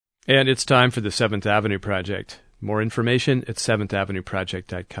And it's time for the 7th Avenue Project. More information at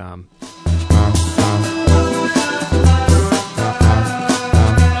 7thavenueproject.com.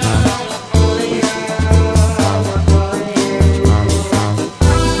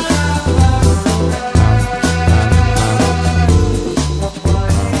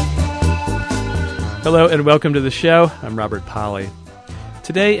 Hello and welcome to the show. I'm Robert Polly.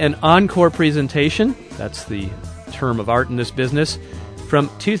 Today, an encore presentation, that's the term of art in this business, from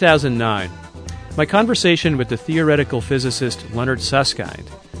 2009. My conversation with the theoretical physicist Leonard Susskind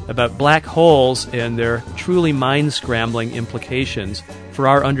about black holes and their truly mind-scrambling implications for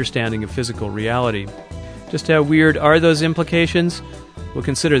our understanding of physical reality. Just how weird are those implications? We'll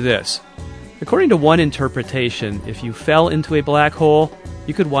consider this. According to one interpretation, if you fell into a black hole,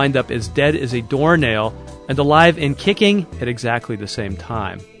 you could wind up as dead as a doornail and alive and kicking at exactly the same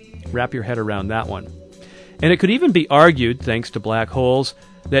time. Wrap your head around that one. And it could even be argued, thanks to black holes,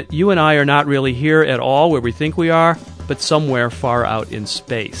 that you and I are not really here at all where we think we are, but somewhere far out in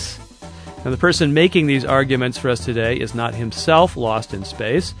space. Now, the person making these arguments for us today is not himself lost in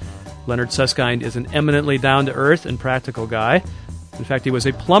space. Leonard Susskind is an eminently down-to-earth and practical guy. In fact, he was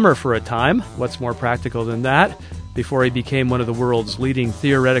a plumber for a time. What's more practical than that? Before he became one of the world's leading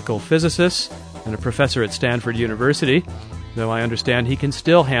theoretical physicists and a professor at Stanford University, though I understand he can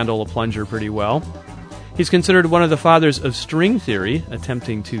still handle a plunger pretty well. He's considered one of the fathers of string theory,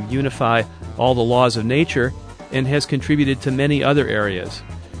 attempting to unify all the laws of nature, and has contributed to many other areas,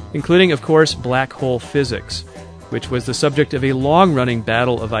 including, of course, black hole physics, which was the subject of a long-running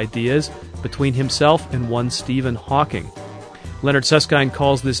battle of ideas between himself and one Stephen Hawking. Leonard Susskind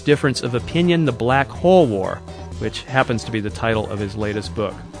calls this difference of opinion the Black Hole War, which happens to be the title of his latest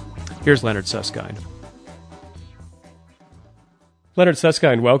book. Here's Leonard Susskind. Leonard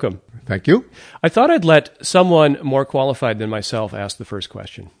Susskind, welcome. Thank you. I thought I'd let someone more qualified than myself ask the first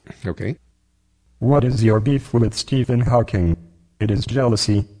question. Okay. What is your beef with Stephen Hawking? It is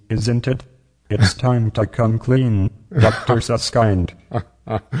jealousy, isn't it? It's time to come clean, Dr. Susskind.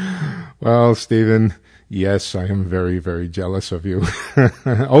 Well, Stephen, yes, I am very, very jealous of you.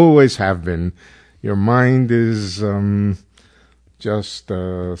 Always have been. Your mind is just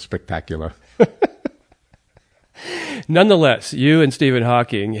spectacular. Nonetheless, you and Stephen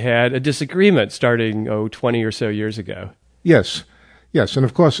Hawking had a disagreement starting, 20 or so years ago. Yes, and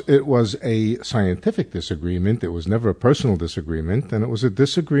of course it was a scientific disagreement. It was never a personal disagreement, and it was a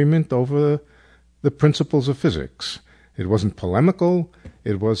disagreement over the principles of physics. It wasn't polemical.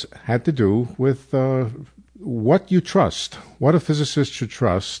 It had to do with what you trust, what a physicist should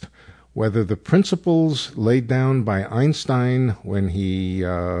trust, whether the principles laid down by Einstein when he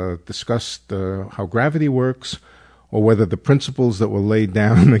discussed how gravity works, or whether the principles that were laid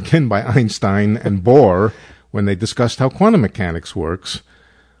down again by Einstein and Bohr when they discussed how quantum mechanics works.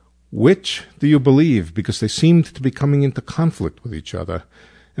 Which do you believe? Because they seemed to be coming into conflict with each other.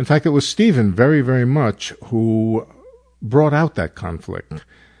 In fact, it was Stephen very, very much who brought out that conflict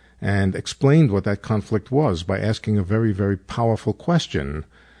and explained what that conflict was by asking a very, very powerful question.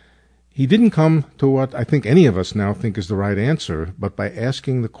 He didn't come to what I think any of us now think is the right answer, but by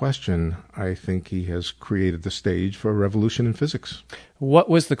asking the question, I think he has created the stage for a revolution in physics. What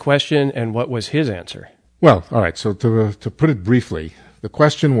was the question and what was his answer? Well, all right, so to put it briefly, the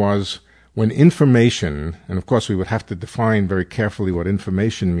question was, when information, and of course we would have to define very carefully what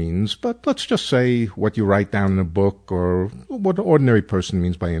information means, but let's just say what you write down in a book or what an ordinary person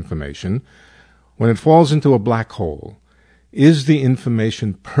means by information, when it falls into a black hole, is the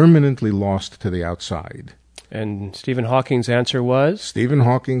information permanently lost to the outside? And Stephen Hawking's answer was? Stephen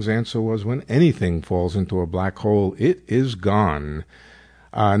Hawking's answer was, when anything falls into a black hole, it is gone.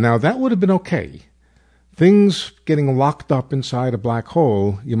 Now, that would have been okay. Things getting locked up inside a black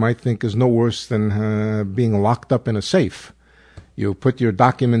hole, you might think, is no worse than being locked up in a safe. You put your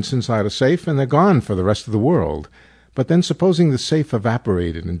documents inside a safe and they're gone for the rest of the world. But then supposing the safe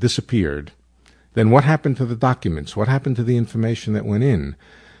evaporated and disappeared, then what happened to the documents? What happened to the information that went in?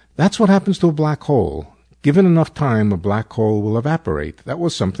 That's what happens to a black hole. Given enough time, a black hole will evaporate. That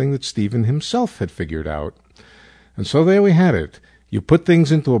was something that Stephen himself had figured out. And so there we had it. You put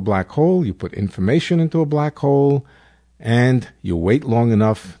things into a black hole, you put information into a black hole, and you wait long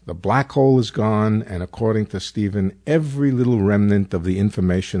enough, the black hole is gone, and according to Stephen, every little remnant of the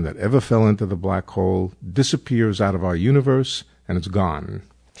information that ever fell into the black hole disappears out of our universe, and it's gone.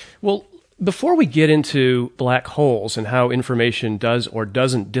 Well, before we get into black holes and how information does or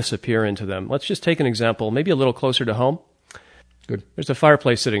doesn't disappear into them, let's just take an example, maybe a little closer to home. Good. There's a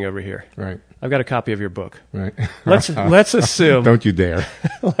fireplace sitting over here. Right. I've got a copy of your book. Right. Let's assume. Don't you dare.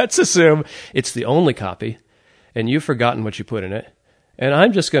 Let's assume it's the only copy, and you've forgotten what you put in it, And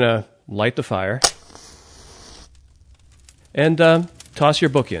I'm just going to light the fire and toss your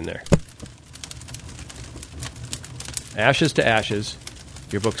book in there. Ashes to ashes,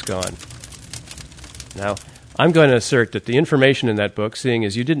 your book's gone. Now, I'm going to assert that the information in that book, seeing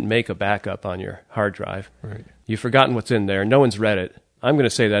as you didn't make a backup on your hard drive, Right. you've forgotten what's in there, no one's read it, I'm going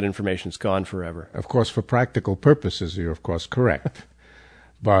to say that information's gone forever. Of course, for practical purposes, you're of course correct.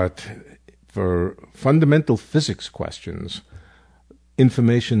 But for fundamental physics questions,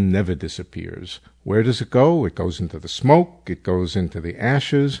 information never disappears. Where does it go? It goes into the smoke, it goes into the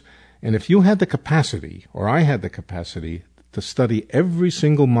ashes, and if you had the capacity, or I had the capacity, to study every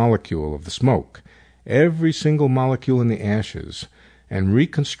single molecule of the smoke, every single molecule in the ashes, and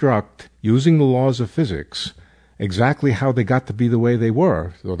reconstruct, using the laws of physics, exactly how they got to be the way they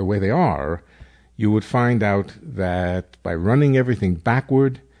were, or the way they are, you would find out that by running everything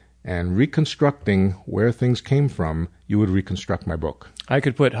backward and reconstructing where things came from, you would reconstruct my book. I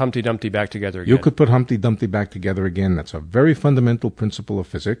could put Humpty Dumpty back together again. You could put Humpty Dumpty back together again. That's a very fundamental principle of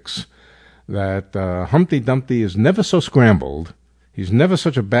physics, that Humpty Dumpty is never so scrambled, he's never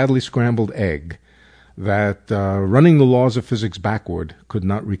such a badly scrambled egg, that running the laws of physics backward could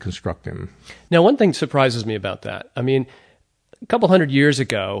not reconstruct him. Now, one thing surprises me about that. I mean, a couple hundred years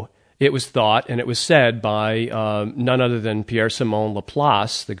ago, it was thought, and it was said by none other than Pierre-Simon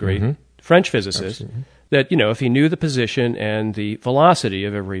Laplace, the great French physicist, that, if he knew the position and the velocity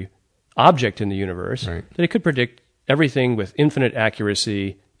of every object in the universe, Right. that he could predict everything with infinite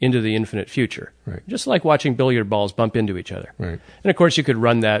accuracy into the infinite future. Right. Just like watching billiard balls bump into each other. Right. And, of course, you could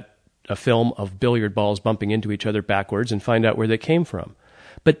run a film of billiard balls bumping into each other backwards and find out where they came from.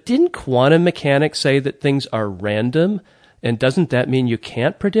 But didn't quantum mechanics say that things are random? And doesn't that mean you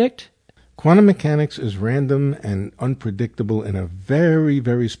can't predict? Quantum mechanics is random and unpredictable in a very,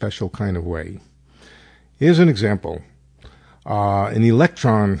 very special kind of way. Here's an example. An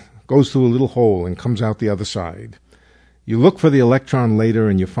electron goes through a little hole and comes out the other side. You look for the electron later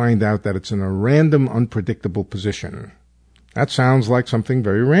and you find out that it's in a random, unpredictable position. That sounds like something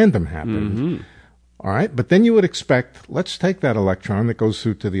very random happened. All right, but then you would expect, let's take that electron that goes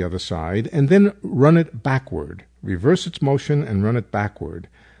through to the other side and then run it backward. Reverse its motion and run it backward.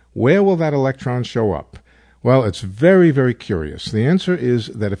 Where will that electron show up? Well, it's very, very curious. The answer is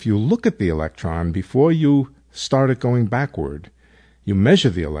that if you look at the electron before you start it going backward, you measure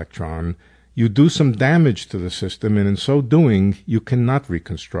the electron, you do some damage to the system, and in so doing, you cannot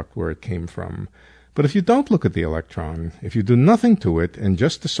reconstruct where it came from. But if you don't look at the electron, if you do nothing to it and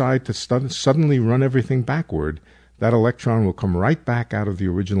just decide to suddenly run everything backward, that electron will come right back out of the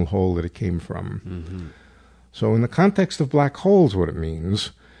original hole that it came from. So in the context of black holes, what it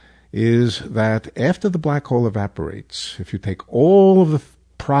means is that after the black hole evaporates, if you take all of the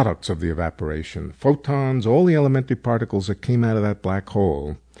products of the evaporation, photons, all the elementary particles that came out of that black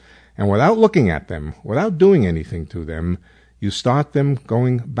hole, and without looking at them, without doing anything to them, you start them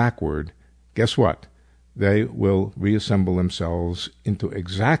going backward, guess what? They will reassemble themselves into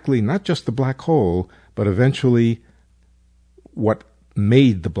exactly not just the black hole, but eventually what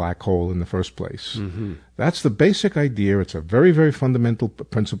made the black hole in the first place. That's the basic idea. It's a very, very fundamental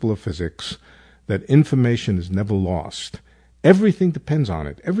principle of physics, that information is never lost. Everything depends on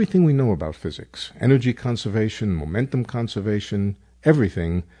it. Everything we know about physics, energy conservation, momentum conservation,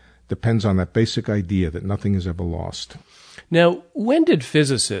 everything depends on that basic idea that nothing is ever lost. Now, when did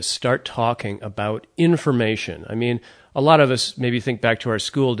physicists start talking about information? I mean, a lot of us maybe think back to our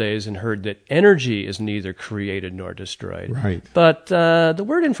school days and heard that energy is neither created nor destroyed. Right. But the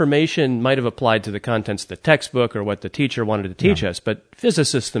word information might have applied to the contents of the textbook or what the teacher wanted to teach us, but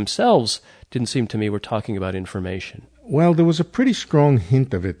physicists themselves didn't seem to me were talking about information. Well, there was a pretty strong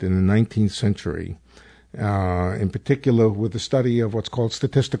hint of it in the 19th century, in particular with the study of what's called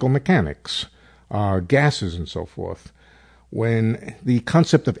statistical mechanics, gases and so forth. When the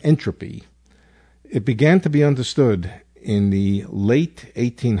concept of entropy, it began to be understood in the late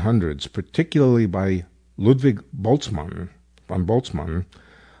 1800s, particularly by Ludwig Boltzmann, von Boltzmann,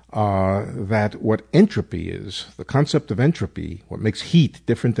 that what entropy is, the concept of entropy, what makes heat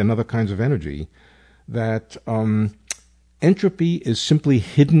different than other kinds of energy, that entropy is simply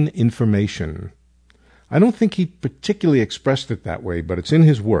hidden information. I don't think he particularly expressed it that way, but it's in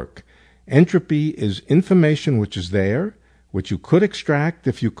his work. Entropy is information which is there, which you could extract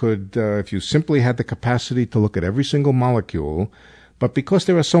if you simply had the capacity to look at every single molecule, but because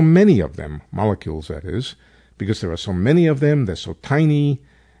there are so many of them, molecules that is, because there are so many of them, they're so tiny,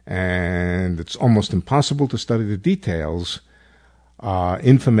 and it's almost impossible to study the details,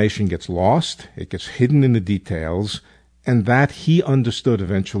 information gets lost, it gets hidden in the details, And that he understood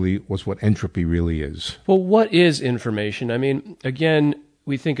eventually was what entropy really is. Well, what is information? I mean, again,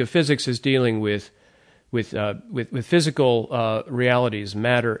 we think of physics as dealing with physical realities,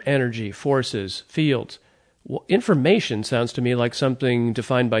 matter, energy, forces, fields. Well, information sounds to me like something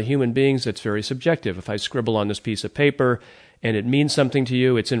defined by human beings that's very subjective. If I scribble on this piece of paper and it means something to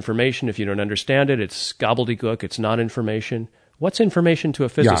you, it's information. If you don't understand it, it's gobbledygook, it's not information. What's information to a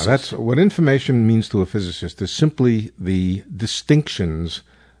physicist? Yeah, that's what information means to a physicist is simply the distinctions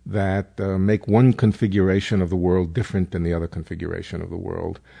that make one configuration of the world different than the other configuration of the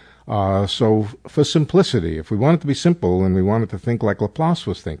world. So for simplicity, if we want it to be simple and we want it to think like Laplace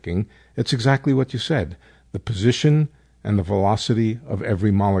was thinking, it's exactly what you said, the position and the velocity of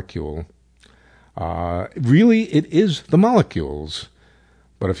every molecule. Really, it is the molecules.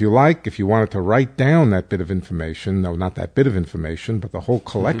 But if you wanted to write down that bit of information, no, not that bit of information, but the whole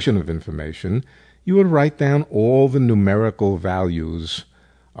collection of information, you would write down all the numerical values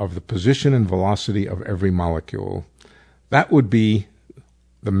of the position and velocity of every molecule. That would be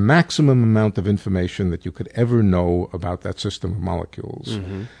the maximum amount of information that you could ever know about that system of molecules.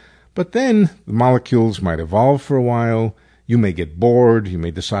 Mm-hmm. But then the molecules might evolve for a while. You may get bored. You may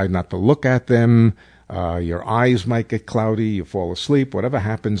decide not to look at them. Your eyes might get cloudy, you fall asleep, whatever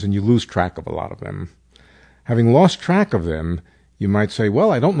happens, and you lose track of a lot of them. Having lost track of them, you might say,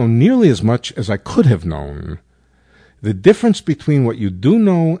 well, I don't know nearly as much as I could have known. The difference between what you do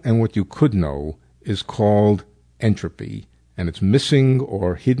know and what you could know is called entropy, and it's missing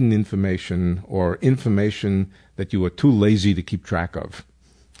or hidden information or information that you are too lazy to keep track of.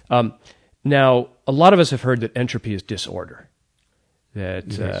 Now, a lot of us have heard that entropy is disorder. That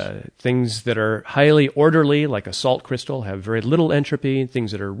Yes. Things that are highly orderly, like a salt crystal, have very little entropy.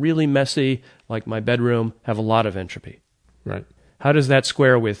 Things that are really messy, like my bedroom, have a lot of entropy. Right. How does that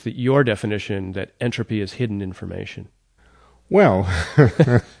square with your definition that entropy is hidden information? Well,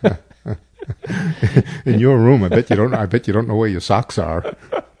 in your room, I bet you don't know where your socks are.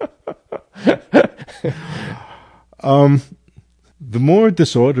 The more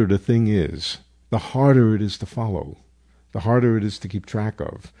disordered a thing is, the harder it is to follow. The harder it is to keep track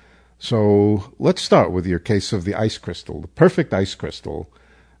of. So let's start with your case of the ice crystal, the perfect ice crystal.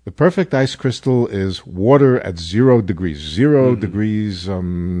 The perfect ice crystal is water at 0 degrees, 0 degrees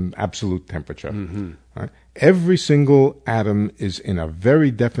absolute temperature. Mm-hmm. Right? Every single atom is in a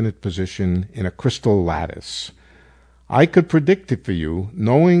very definite position in a crystal lattice. I could predict it for you,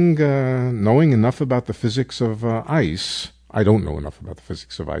 knowing enough about the physics of ice. I don't know enough about the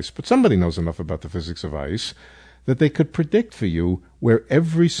physics of ice, but somebody knows enough about the physics of ice that they could predict for you where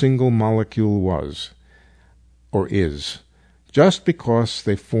every single molecule was or is, just because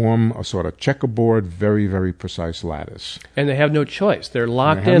they form a sort of checkerboard, very, very precise lattice. And they have no choice. They're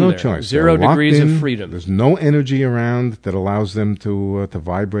locked They have in no there. choice. 0 They're degrees locked of in. freedom. There's no energy around that allows them to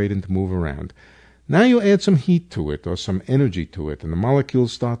vibrate and to move around. Now you add some heat to it or some energy to it, and the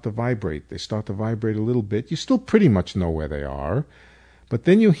molecules start to vibrate. They start to vibrate a little bit. You still pretty much know where they are, but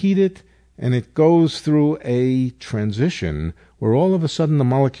then you heat it, and it goes through a transition where all of a sudden the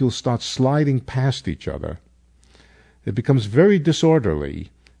molecules start sliding past each other. It becomes very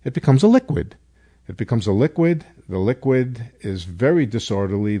disorderly. It becomes a liquid. The liquid is very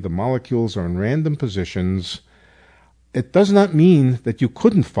disorderly. The molecules are in random positions. It does not mean that you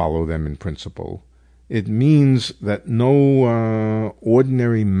couldn't follow them in principle. It means that no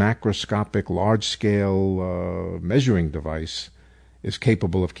ordinary macroscopic, large-scale measuring device is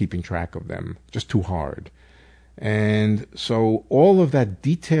capable of keeping track of them. Just too hard. And so all of that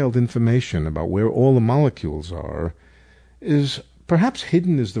detailed information about where all the molecules are is perhaps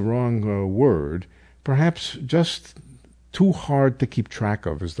hidden is the wrong word. Perhaps just too hard to keep track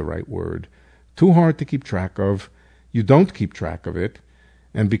of is the right word. Too hard to keep track of. You don't keep track of it.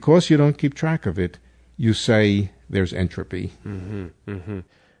 And because you don't keep track of it, you say there's entropy. Mm-hmm, mm-hmm.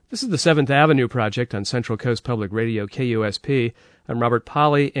 This is the 7th Avenue Project on Central Coast Public Radio, KUSP. I'm Robert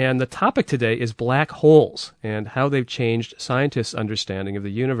Polly, and the topic today is black holes and how they've changed scientists' understanding of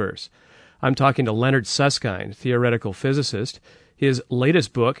the universe. I'm talking to Leonard Susskind, theoretical physicist. His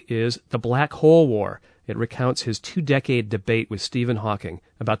latest book is The Black Hole War. It recounts his 2-decade debate with Stephen Hawking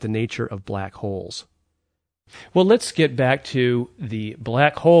about the nature of black holes. Well, let's get back to the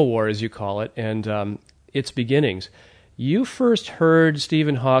black hole war, as you call it, and its beginnings. You first heard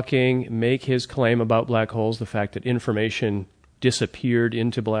Stephen Hawking make his claim about black holes, the fact that information disappeared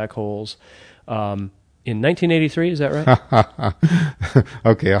into black holes, in 1983, is that right?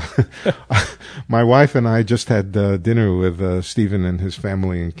 Okay. My wife and I just had dinner with Stephen and his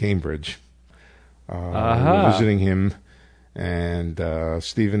family in Cambridge. We were visiting him, and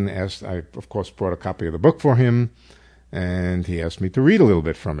Stephen asked, I, of course, brought a copy of the book for him, and he asked me to read a little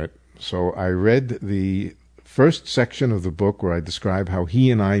bit from it. So I read the first section of the book where I describe how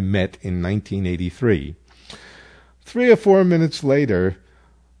he and I met in 1983. 3 or 4 minutes later,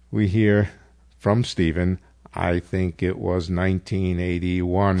 we hear from Stephen, I think it was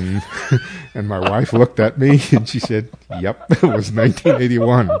 1981. And my wife looked at me and she said, yep, it was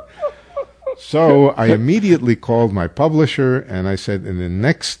 1981. So I immediately called my publisher and I said, in the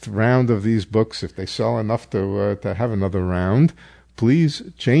next round of these books, if they sell enough to have another round, please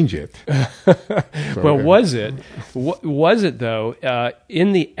change it. Well, was it though,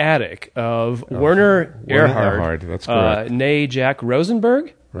 in the attic of Werner Erhard, that's correct. Nay Jack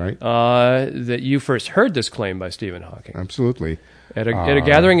Rosenberg? Right. That you first heard this claim by Stephen Hawking. Absolutely. At a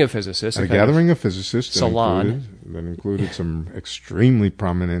gathering of physicists. At a gathering of physicists. Salon. That included some extremely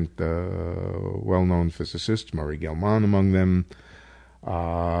prominent, well-known physicists, Murray Gell-Mann among them.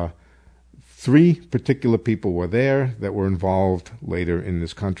 3 particular people were there that were involved later in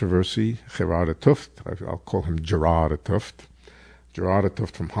this controversy. Gerard 't Hooft, I'll call him Gerard 't Hooft. Gerard 't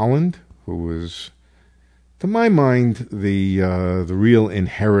Hooft from Holland, who was, to my mind, the real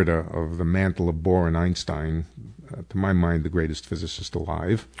inheritor of the mantle of Bohr and Einstein. To my mind, the greatest physicist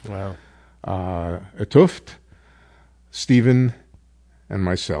alive. Wow. 't Hooft, Stephen, and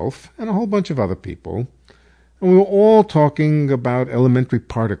myself, and a whole bunch of other people. And we were all talking about elementary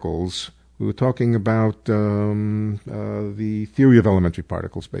particles. We were talking about the theory of elementary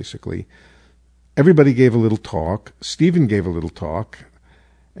particles, basically. Everybody gave a little talk. Stephen gave a little talk.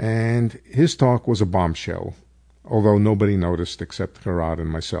 And his talk was a bombshell, although nobody noticed except Gerard and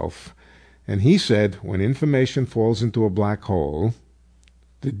myself. And he said, when information falls into a black hole,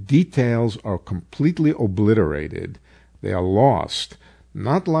 the details are completely obliterated. They are lost.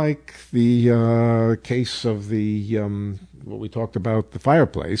 Not like the case of the what we talked about, the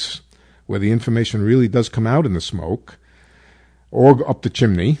fireplace, where the information really does come out in the smoke, or up the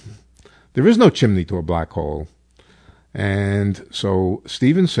chimney. There is no chimney to a black hole. And so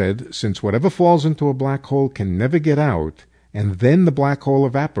Stephen said, since whatever falls into a black hole can never get out, and then the black hole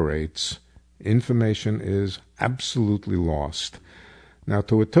evaporates, information is absolutely lost. Now,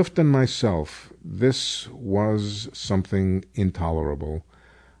 to 't Hooft and myself, this was something intolerable.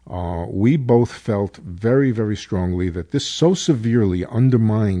 We both felt very, very strongly that this so severely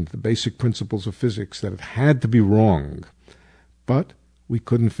undermined the basic principles of physics that it had to be wrong. But we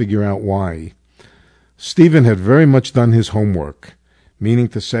couldn't figure out why. Stephen had very much done his homework, meaning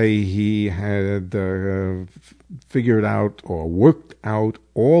to say he had figured out or worked out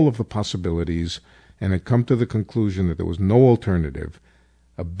all of the possibilities and had come to the conclusion that there was no alternative.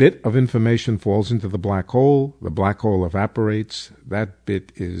 A bit of information falls into the black hole evaporates, that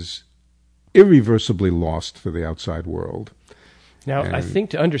bit is irreversibly lost for the outside world. Now, I think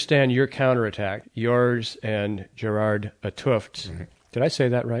to understand your counterattack, yours and Gerard 't Hooft's, did I say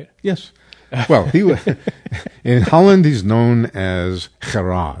that right? Yes. Well, in Holland he's known as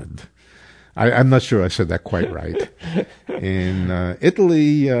Gerard. I'm not sure I said that quite right. In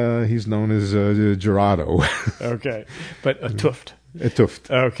Italy, he's known as Gerardo. Okay, but 't Hooft. 't Hooft.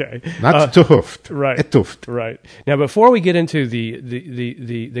 Okay, not 't Hooft. Right. 't Hooft. Right. Now, before we get into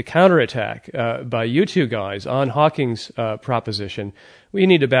the counterattack by you two guys on Hawking's proposition, we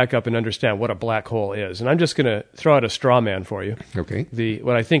need to back up and understand what a black hole is. And I'm just going to throw out a straw man for you. Okay.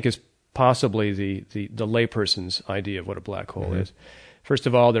 What I think is possibly the layperson's idea of what a black hole is. First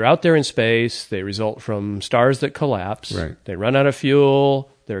of all, they're out there in space. They result from stars that collapse. Right. They run out of fuel.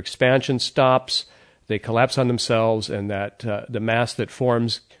 Their expansion stops. They collapse on themselves, and that the mass that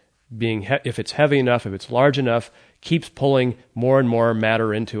forms, if it's heavy enough, if it's large enough, keeps pulling more and more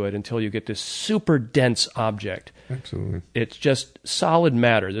matter into it until you get this super dense object. Absolutely. It's just solid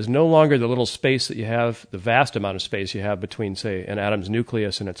matter. There's no longer the little space that you have, the vast amount of space you have between, say, an atom's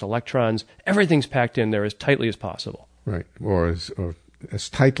nucleus and its electrons. Everything's packed in there as tightly as possible. Right. Or as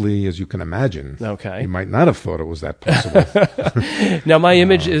tightly as you can imagine. Okay. You might not have thought it was that possible. Now, my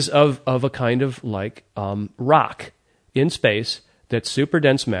image is of a kind of like rock in space that's super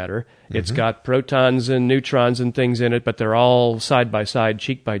dense matter. Mm-hmm. It's got protons and neutrons and things in it, but they're all side by side,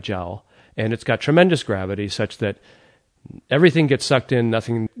 cheek by jowl. And it's got tremendous gravity such that everything gets sucked in,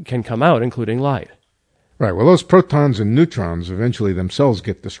 nothing can come out, including light. Right. Well, those protons and neutrons eventually themselves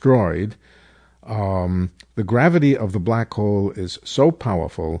get destroyed. The gravity of the black hole is so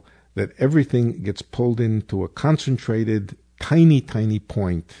powerful that everything gets pulled into a concentrated, tiny, tiny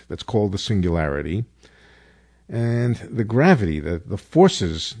point that's called the singularity. And the gravity, the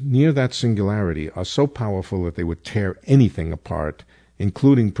forces near that singularity are so powerful that they would tear anything apart,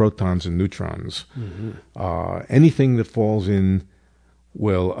 including protons and neutrons. Mm-hmm. Anything that falls in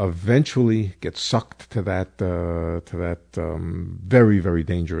will eventually get sucked to that very, very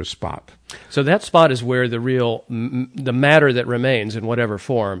dangerous spot. So that spot is where the real, the matter that remains in whatever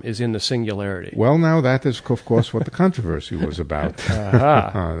form is in the singularity. Well, now that is, of course, what the controversy was about.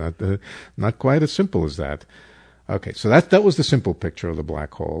 Not quite as simple as that. Okay, so that was the simple picture of the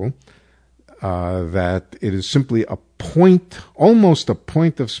black hole, that it is simply a point, almost a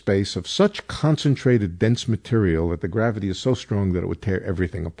point of space of such concentrated, dense material that the gravity is so strong that it would tear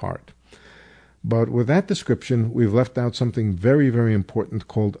everything apart. But with that description, we've left out something very, very important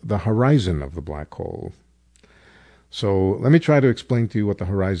called the horizon of the black hole. So let me try to explain to you what the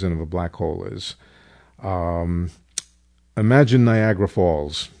horizon of a black hole is. Imagine Niagara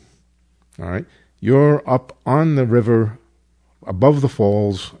Falls. All right, you're up on the river above the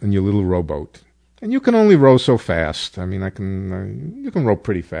falls in your little rowboat, and you can only row so fast. I mean, you can row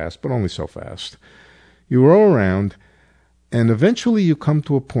pretty fast, but only so fast. You row around, and eventually you come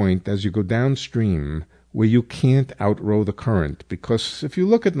to a point as you go downstream where you can't outrow the current, because if you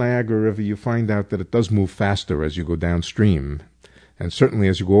look at Niagara River, you find out that it does move faster as you go downstream, and certainly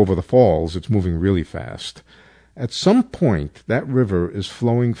as you go over the falls, it's moving really fast. At some point, that river is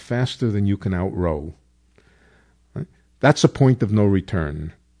flowing faster than you can outrow. Right? That's a point of no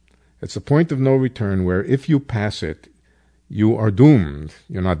return. It's a point of no return where if you pass it, you are doomed.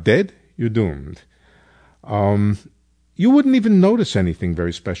 You're not dead, you're doomed. You wouldn't even notice anything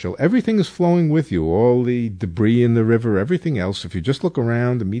very special. Everything is flowing with you, all the debris in the river, everything else. If you just look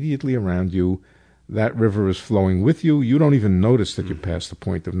around, immediately around you, that river is flowing with you. You don't even notice that you passed the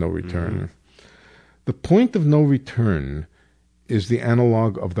point of no return. Mm-hmm. The point of no return is the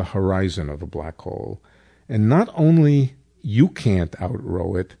analog of the horizon of a black hole. And not only you can't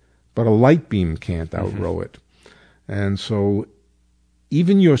outrow it, but a light beam can't outrow it. And so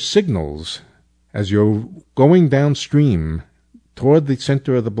even your signals, as you're going downstream toward the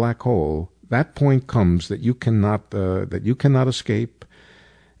center of the black hole, that point comes that you cannot escape.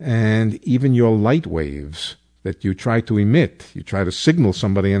 And even your light waves that you try to emit, you try to signal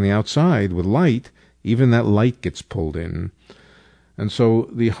somebody on the outside with light, even that light gets pulled in. And so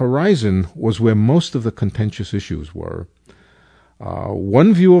the horizon was where most of the contentious issues were.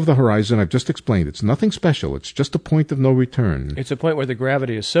 One view of the horizon, I've just explained, it's nothing special. It's just a point of no return. It's a point where the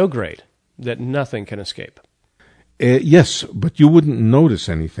gravity is so great that nothing can escape. Yes, but you wouldn't notice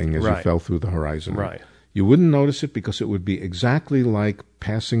anything as you fell through the horizon. Right. You wouldn't notice it because it would be exactly like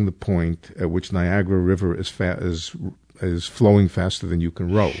passing the point at which Niagara River is flowing faster than you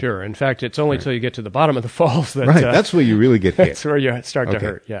can row. Sure. In fact, it's only till you get to the bottom of the falls that... Right, that's where you really get hit. That's where you start to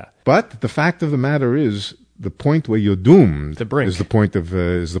hurt, yeah. But the fact of the matter is, the point where you're doomed the brink. is the point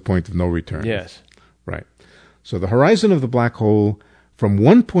of no return. Yes. Right. So the horizon of the black hole, from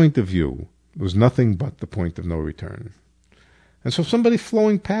one point of view, was nothing but the point of no return. And so somebody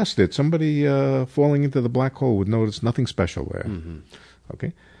flowing past it, somebody falling into the black hole would notice nothing special there. Mm-hmm.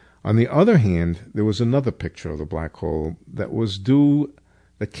 Okay. On the other hand, there was another picture of the black hole that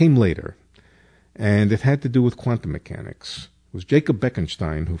came later, and it had to do with quantum mechanics. It was Jacob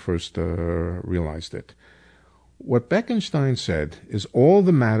Bekenstein who first realized it. What Bekenstein said is all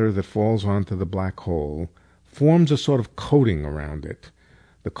the matter that falls onto the black hole forms a sort of coating around it,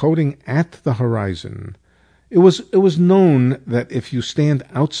 the coating at the horizon. It was known that if you stand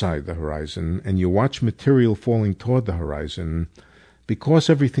outside the horizon and you watch material falling toward the horizon, because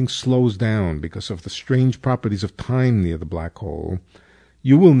everything slows down because of the strange properties of time near the black hole,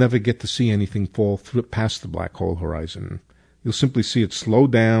 you will never get to see anything fall through past the black hole horizon. You'll simply see it slow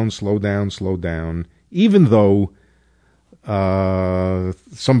down, slow down, slow down, even though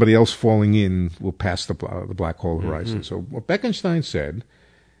somebody else falling in will pass the black hole horizon. Mm-hmm. So what Bekenstein said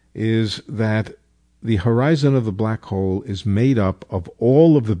is that the horizon of the black hole is made up of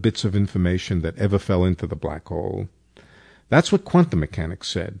all of the bits of information that ever fell into the black hole. That's what quantum mechanics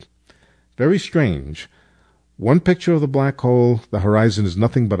said. Very strange. One picture of the black hole, the horizon is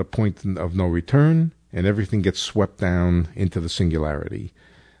nothing but a point of no return, and everything gets swept down into the singularity.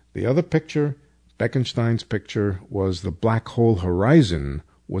 The other picture, Bekenstein's picture, was the black hole horizon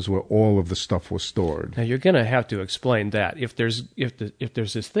was where all of the stuff was stored. Now you're going to have to explain that. If there's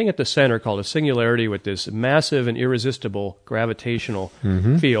this thing at the center called a singularity with this massive and irresistible gravitational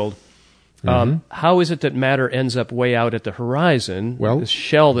field, how is it that matter ends up way out at the horizon, this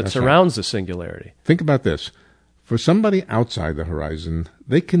shell that surrounds the singularity? Think about this. For somebody outside the horizon,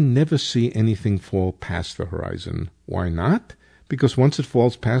 they can never see anything fall past the horizon. Why not? Because once it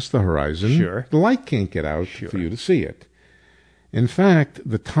falls past the horizon, the light can't get out for you to see it. In fact,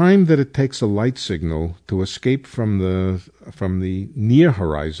 the time that it takes a light signal to escape from the near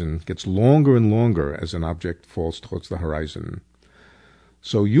horizon gets longer and longer as an object falls towards the horizon.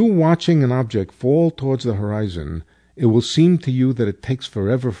 So you watching an object fall towards the horizon, it will seem to you that it takes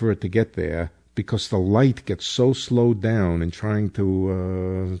forever for it to get there because the light gets so slowed down in trying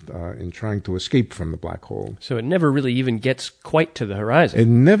to escape from the black hole. So it never really even gets quite to the horizon. It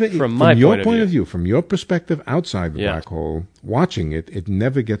never, from your point of view, from your perspective outside the black hole, watching it, it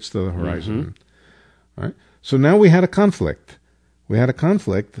never gets to the horizon. All right? So now we had a conflict.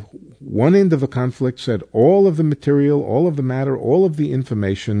 One end of the conflict said all of the material, all of the matter, all of the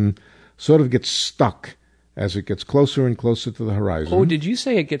information sort of gets stuck as it gets closer and closer to the horizon. Oh, did you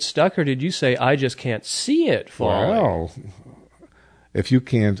say it gets stuck, or did you say I just can't see it falling? Well, if you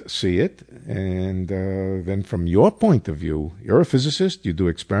can't see it, and then from your point of view, you're a physicist, you do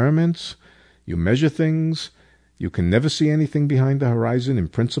experiments, you measure things, you can never see anything behind the horizon in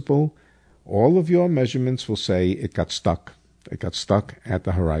principle. All of your measurements will say it got stuck. It got stuck at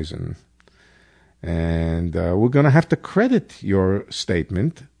the horizon. And we're going to have to credit your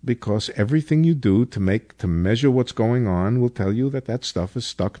statement because everything you do to measure what's going on will tell you that stuff is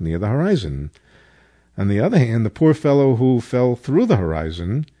stuck near the horizon. On the other hand, the poor fellow who fell through the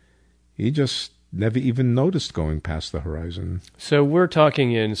horizon, he just never even noticed going past the horizon. So we're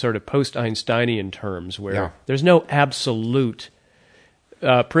talking in sort of post-Einsteinian terms where there's no absolute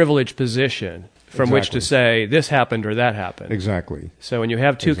privileged position from which to say this happened or that happened. Exactly. So when you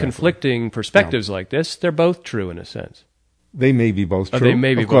have two conflicting perspectives like this, they're both true in a sense. They may be both true. They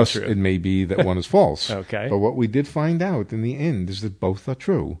may be of course, both true. It may be that one is false. Okay. But what we did find out in the end is that both are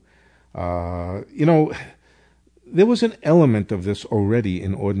true. There was an element of this already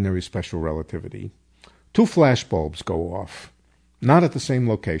in ordinary special relativity. Two flash bulbs go off, not at the same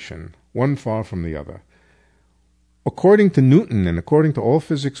location, one far from the other. According to Newton and according to all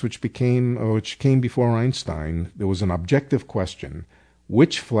physics which came before Einstein, there was an objective question: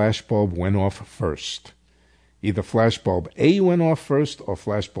 which flashbulb went off first? Either flashbulb A went off first, or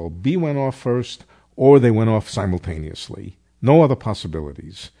flashbulb B went off first, or they went off simultaneously. No other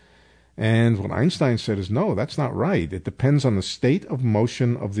possibilities. And what Einstein said is, no, that's not right. It depends on the state of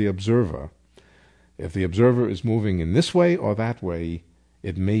motion of the observer. If the observer is moving in this way or that way,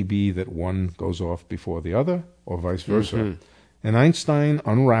 it may be that one goes off before the other, or vice versa. And Einstein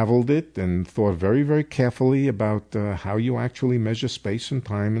unraveled it and thought very, very carefully about how you actually measure space and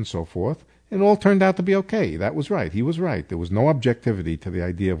time and so forth. It all turned out to be okay. That was right. He was right. There was no objectivity to the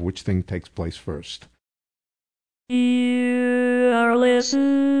idea of which thing takes place first. You are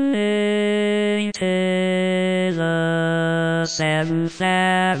listening to the Seventh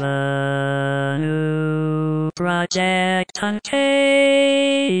Avenue Project on KUSP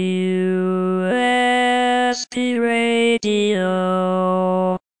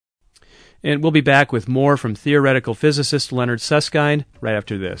Radio. And we'll be back with more from theoretical physicist Leonard Susskind right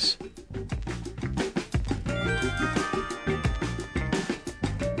after this.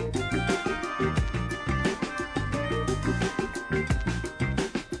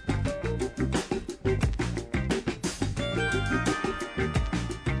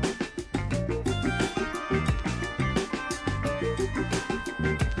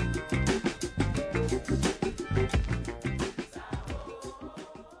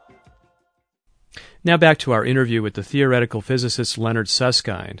 Now back to our interview with the theoretical physicist Leonard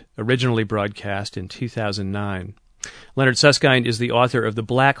Susskind, originally broadcast in 2009. Leonard Susskind is the author of The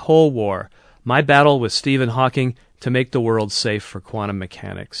Black Hole War, My Battle with Stephen Hawking to Make the World Safe for Quantum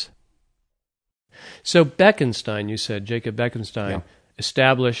Mechanics. So Bekenstein, you said, Jacob Bekenstein,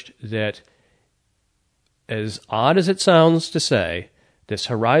 established that, as odd as it sounds to say, this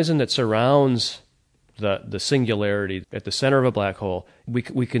horizon that surrounds the singularity at the center of a black hole, we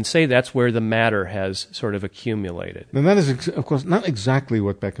can say that's where the matter has sort of accumulated. And that is, of course, not exactly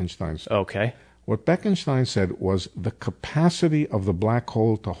what Bekenstein said. Okay. What Bekenstein said was the capacity of the black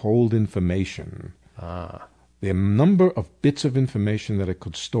hole to hold information. The number of bits of information that it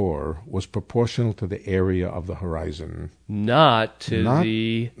could store was proportional to the area of the horizon. Not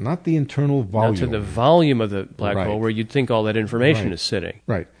the internal volume. Not to the volume of the black hole where you'd think all that information is sitting.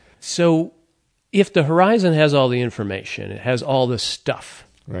 Right. So if the horizon has all the information, it has all the stuff.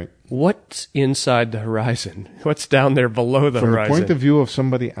 Right. What's inside the horizon? What's down there below the horizon? From the point of view of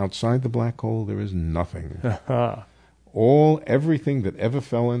somebody outside the black hole, there is nothing. Everything that ever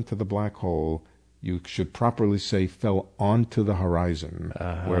fell into the black hole, you should properly say, fell onto the horizon,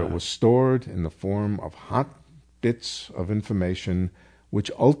 where it was stored in the form of hot bits of information, which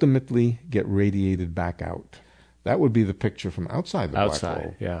ultimately get radiated back out. That would be the picture from outside the black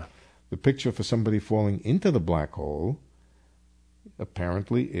hole. Yeah. The picture for somebody falling into the black hole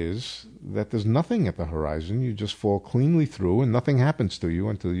apparently is that there's nothing at the horizon. You just fall cleanly through and nothing happens to you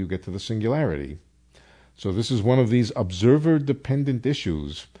until you get to the singularity. So this is one of these observer-dependent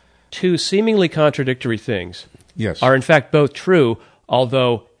issues. Two seemingly contradictory things Yes. are in fact both true,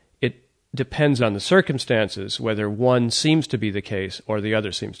 although it depends on the circumstances whether one seems to be the case or the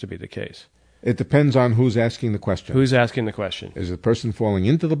other seems to be the case. It depends on who's asking the question. Who's asking the question? Is the person falling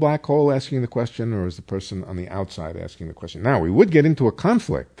into the black hole asking the question, or is the person on the outside asking the question? Now, we would get into a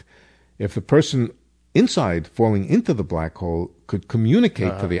conflict if the person inside falling into the black hole could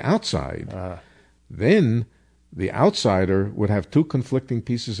communicate to the outside. Then the outsider would have two conflicting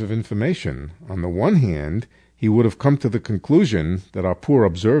pieces of information. On the one hand, he would have come to the conclusion that our poor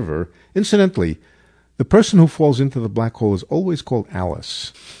observer... Incidentally, the person who falls into the black hole is always called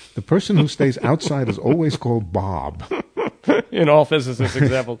Alice. The person who stays outside is always called Bob. In all physicist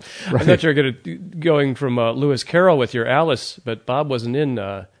examples. Right. I thought you were going from Lewis Carroll with your Alice, but Bob wasn't in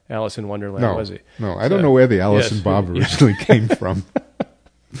Alice in Wonderland, No, was he? no, I don't know where the Alice yes. and Bob originally came from.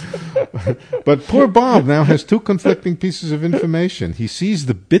 But poor Bob now has two conflicting pieces of information. He sees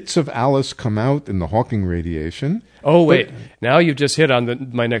the bits of Alice come out in the Hawking radiation. Oh, wait. Now you've just hit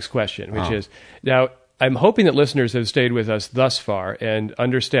on my next question, which is, now, I'm hoping that listeners have stayed with us thus far and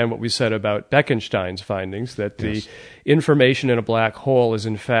understand what we said about Bekenstein's findings, that the information in a black hole is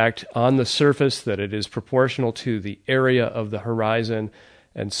in fact on the surface, that it is proportional to the area of the horizon,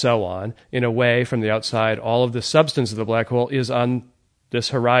 and so on. In a way, from the outside, all of the substance of the black hole is on this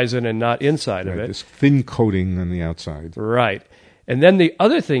horizon and not inside of it. This thin coating on the outside. Right. And then the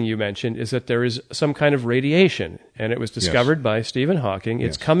other thing you mentioned is that there is some kind of radiation, and it was discovered by Stephen Hawking.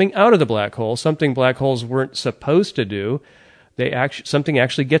 It's coming out of the black hole, something black holes weren't supposed to do. Something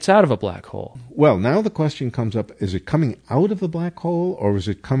actually gets out of a black hole. Well, now the question comes up, is it coming out of the black hole, or is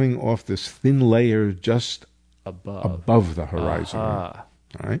it coming off this thin layer just above the horizon? All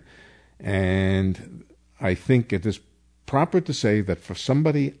right? And I think it is proper to say that for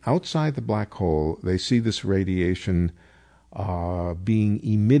somebody outside the black hole, they see this radiation being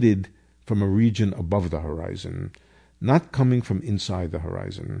emitted from a region above the horizon, not coming from inside the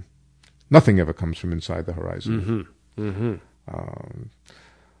horizon. Nothing ever comes from inside the horizon.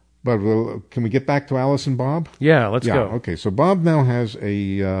 But can we get back to Alice and Bob? Yeah, let's go. Okay, so Bob now has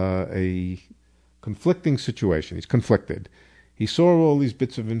a conflicting situation. He's conflicted. He saw all these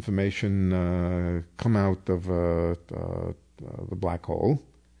bits of information come out of the black hole.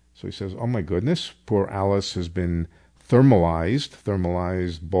 So he says, oh my goodness, poor Alice has been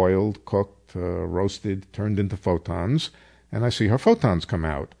thermalized, boiled, cooked, roasted, turned into photons, and I see her photons come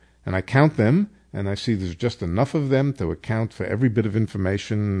out. And I count them, and I see there's just enough of them to account for every bit of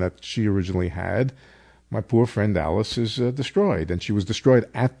information that she originally had. My poor friend Alice is destroyed, and she was destroyed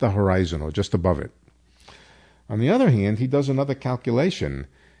at the horizon, or just above it. On the other hand, he does another calculation.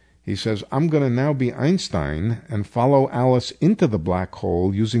 He says, I'm going to now be Einstein and follow Alice into the black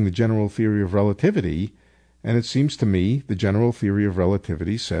hole using the general theory of relativity. And it seems to me the general theory of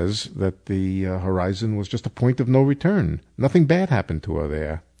relativity says that the horizon was just a point of no return. Nothing bad happened to her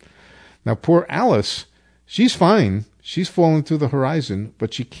there. Now, poor Alice, she's fine. She's fallen through the horizon,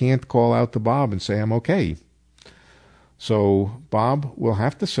 but she can't call out to Bob and say, I'm okay. So Bob will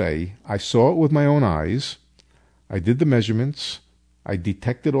have to say, I saw it with my own eyes. I did the measurements. I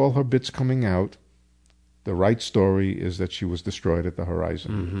detected all her bits coming out. The right story is that she was destroyed at the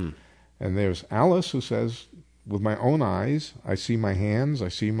horizon. And there's Alice who says, with my own eyes, I see my hands, I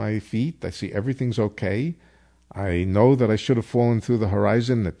see my feet, I see everything's okay. I know that I should have fallen through the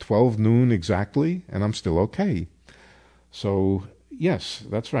horizon at 12 noon exactly, and I'm still okay. So, yes,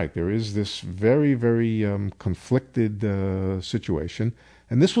 that's right. There is this very, very conflicted situation.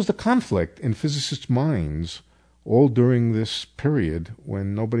 And this was the conflict in physicists' minds all during this period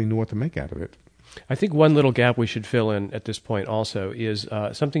when nobody knew what to make out of it. I think one little gap we should fill in at this point also is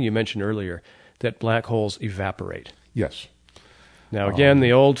something you mentioned earlier, that black holes evaporate. Yes. Now, again,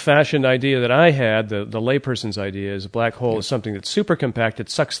 the old-fashioned idea that I had, the layperson's idea, is a black hole is something that's super compact, it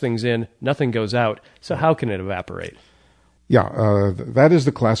sucks things in, nothing goes out, so how can it evaporate? Yeah, that is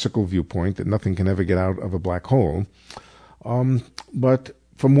the classical viewpoint, that nothing can ever get out of a black hole. But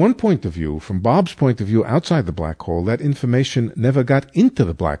from one point of view, from Bob's point of view outside the black hole, that information never got into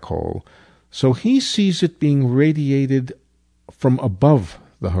the black hole. So he sees it being radiated from above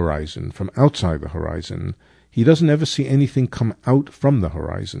the horizon, from outside the horizon. He doesn't ever see anything come out from the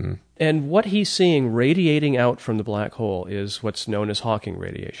horizon. And what he's seeing radiating out from the black hole is what's known as Hawking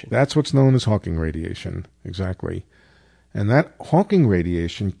radiation. That's what's known as Hawking radiation, exactly. And that Hawking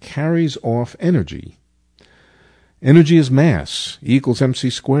radiation carries off energy. Energy is mass, E equals mc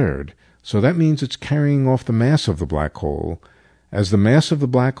squared. So that means it's carrying off the mass of the black hole. As the mass of the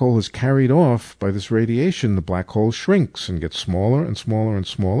black hole is carried off by this radiation, the black hole shrinks and gets smaller and smaller and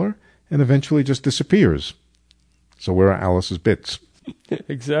smaller, and eventually just disappears. So where are Alice's bits?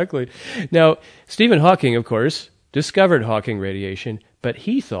 Exactly. Now, Stephen Hawking, of course, discovered Hawking radiation, but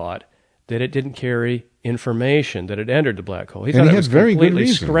he thought that it didn't carry information, that it entered the black hole. He thought it was completely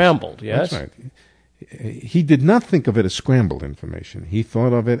scrambled. Yes, that's right. He did not think of it as scrambled information. He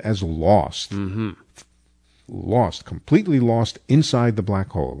thought of it as lost. Mm-hmm. Lost, completely lost inside the black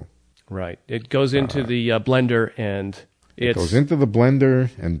hole. Right. It goes into the blender, and it goes into the blender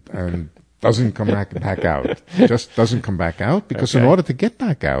and doesn't come back out. Just doesn't come back out because in order to get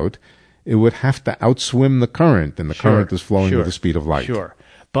back out, it would have to outswim the current, and the current is flowing with the speed of light. Sure.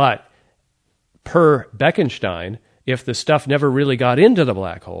 But per Bekenstein, if the stuff never really got into the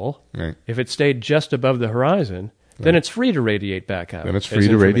black hole, right, if it stayed just above the horizon, then it's free to radiate back out. Then it's free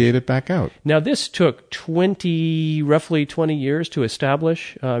to radiate it back out. Now, this took roughly 20 years to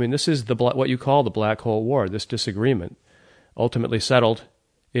establish. I mean, this is what you call the Black Hole War, this disagreement, ultimately settled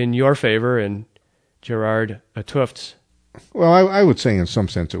in your favor and Gerard 't Hooft's. Well, I would say in some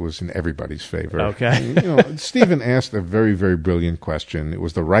sense it was in everybody's favor. Okay. Stephen asked a very, very brilliant question. It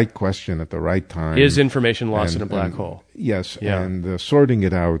was the right question at the right time. Is information lost in a black hole? Yes, yeah. And sorting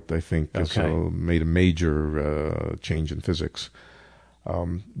it out, I think, has made a major change in physics.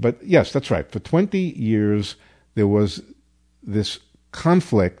 But yes, that's right. For 20 years, there was this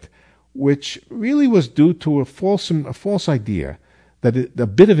conflict, which really was due to a false idea that a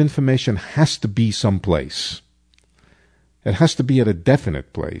bit of information has to be someplace. It has to be at a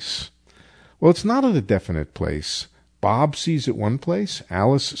definite place. Well, it's not at a definite place. Bob sees it one place,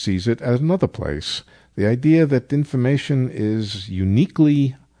 Alice sees it at another place. The idea that information is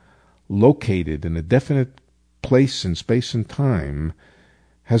uniquely located in a definite place in space and time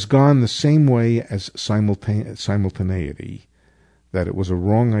has gone the same way as simultaneity, that it was a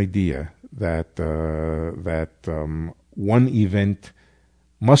wrong idea, that one event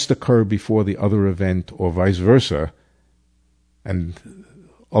must occur before the other event or vice versa. And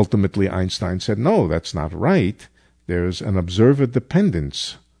ultimately Einstein said, no, that's not right. There's an observer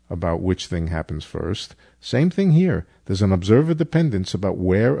dependence about which thing happens first. Same thing here. There's an observer dependence about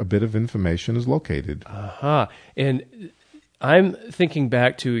where a bit of information is located. Aha. And I'm thinking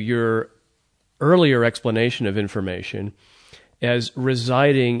back to your earlier explanation of information as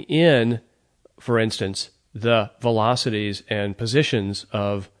residing in, for instance, the velocities and positions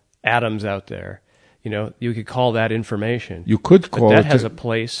of atoms out there. You could call that information. You could call it. But that has a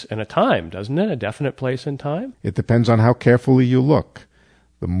place and a time, doesn't it? A definite place and time? It depends on how carefully you look.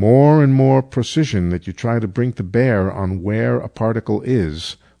 The more and more precision that you try to bring to bear on where a particle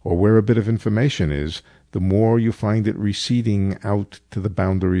is or where a bit of information is, the more you find it receding out to the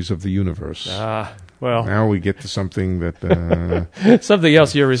boundaries of the universe. Well. Now we get to something that... something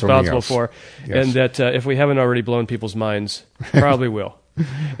else you're responsible for, yes. And that if we haven't already blown people's minds, probably will.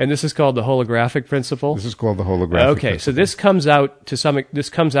 And this is called the holographic principle. This is called the holographic principle. So this comes out to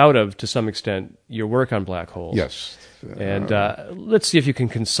some extent your work on black holes. Yes. And let's see if you can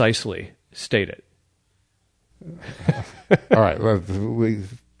concisely state it. All right.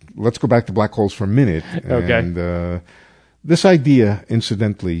 Let's go back to black holes for a minute. Okay. And this idea,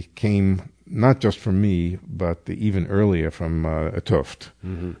 incidentally, came not just from me, but even earlier from 't Hooft.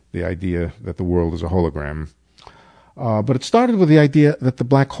 Mm-hmm. The idea that the world is a hologram. But it started with the idea that the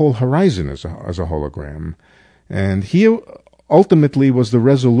black hole horizon is a hologram. And here, ultimately, was the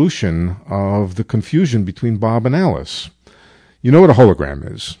resolution of the confusion between Bob and Alice. You know what a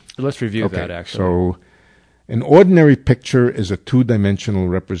hologram is? Let's review that, actually. So, an ordinary picture is a two-dimensional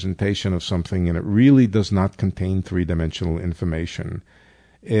representation of something, and it really does not contain three-dimensional information.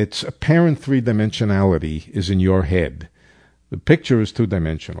 Its apparent three-dimensionality is in your head. The picture is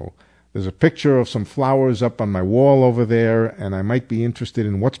two-dimensional. There's a picture of some flowers up on my wall over there, and I might be interested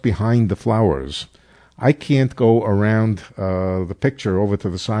in what's behind the flowers. I can't go around the picture over to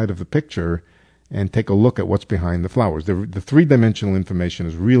the side of the picture and take a look at what's behind the flowers. The three-dimensional information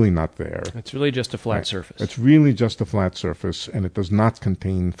is really not there. It's really just a flat surface. It's really just a flat surface, and it does not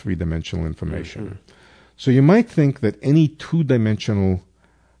contain three-dimensional information. Mm-hmm. So you might think that any two-dimensional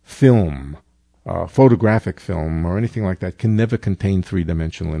film, photographic film or anything like that, can never contain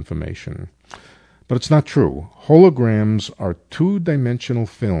three-dimensional information. But it's not true. Holograms are two-dimensional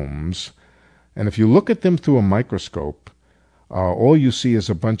films, and if you look at them through a microscope, all you see is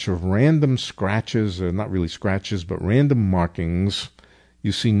a bunch of random scratches, not really scratches, but random markings.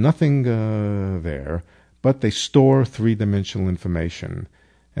 You see nothing there, but they store three-dimensional information.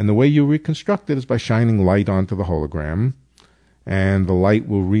 And the way you reconstruct it is by shining light onto the hologram, and the light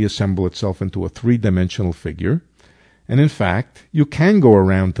will reassemble itself into a three-dimensional figure. And in fact, you can go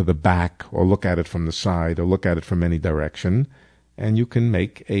around to the back or look at it from the side or look at it from any direction, and you can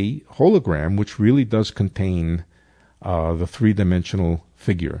make a hologram which really does contain the three-dimensional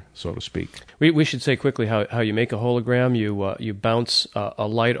figure, so to speak. We should say quickly how you make a hologram. You bounce a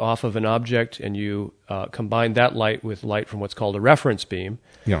light off of an object, and you combine that light with light from what's called a reference beam.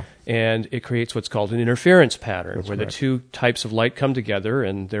 Yeah. And it creates what's called an interference pattern, That's where correct. the two types of light come together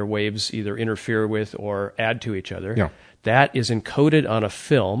and their waves either interfere with or add to each other. Yeah. That is encoded on a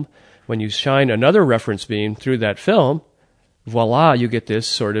film. When you shine another reference beam through that film, voila, you get this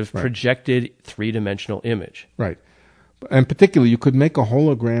sort of projected three-dimensional image. Right. And particularly, you could make a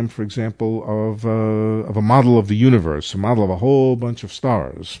hologram, for example, of a model of the universe, a model of a whole bunch of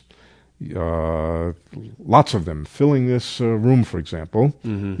stars, lots of them filling this room, for example.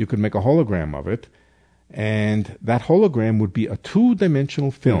 Mm-hmm. You could make a hologram of it, and that hologram would be a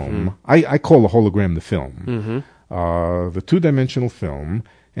two-dimensional film. Mm-hmm. I call the hologram the film, the two-dimensional film.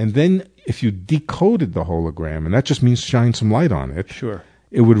 And then if you decoded the hologram, and that just means shine some light on it, sure,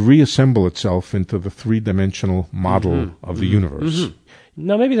 it would reassemble itself into the three-dimensional model of the universe.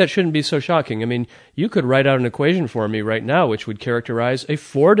 Now, maybe that shouldn't be so shocking. I mean, you could write out an equation for me right now which would characterize a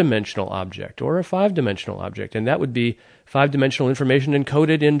four-dimensional object or a five-dimensional object, and that would be five-dimensional information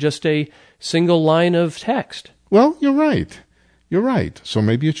encoded in just a single line of text. Well, you're right. You're right. So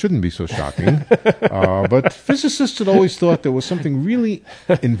maybe it shouldn't be so shocking. But physicists had always thought there was something really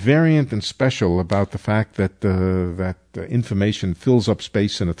invariant and special about the fact that information fills up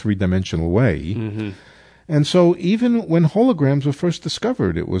space in a three-dimensional way. Mm-hmm. And so even when holograms were first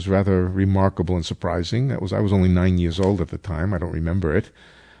discovered, it was rather remarkable and surprising. I was only 9 years old at the time. I don't remember it.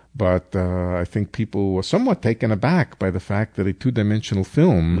 But I think people were somewhat taken aback by the fact that a two-dimensional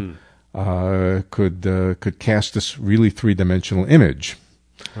film could cast this really three-dimensional image.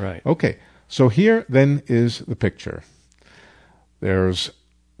 Right. Okay, so here then is the picture. There's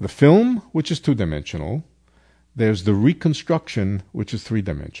the film, which is two-dimensional. There's the reconstruction, which is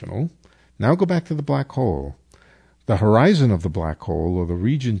three-dimensional. Now go back to the black hole. The horizon of the black hole, or the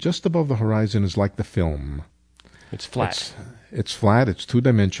region just above the horizon, is like the film. It's flat. It's flat. It's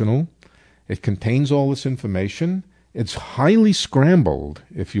two-dimensional. It contains all this information. It's highly scrambled.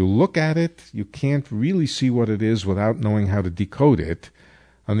 If you look at it, you can't really see what it is without knowing how to decode it.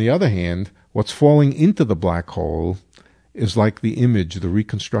 On the other hand, what's falling into the black hole is like the image, the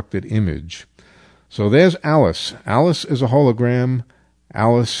reconstructed image. So there's Alice. Alice is a hologram.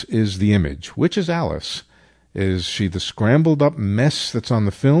 Alice is the image. Which is Alice? Is she the scrambled up mess that's on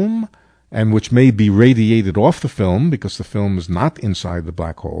the film, and which may be radiated off the film because the film is not inside the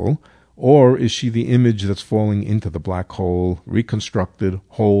black hole? Or is she the image that's falling into the black hole, reconstructed,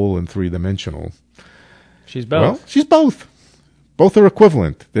 whole, and three-dimensional? She's both. Well, she's both. Both are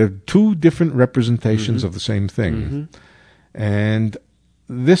equivalent. They're two different representations of the same thing. Mm-hmm. And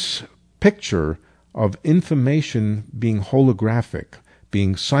this picture of information being holographic,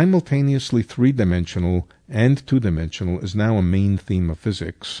 being simultaneously three-dimensional and two-dimensional, is now a main theme of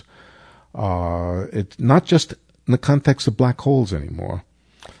physics. It's not just in the context of black holes anymore.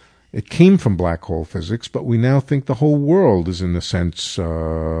 It came from black hole physics, but we now think the whole world is, in a sense, a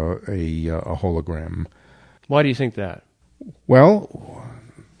hologram. Why do you think that? Well,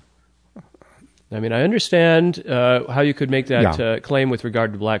 I mean, I understand how you could make that claim with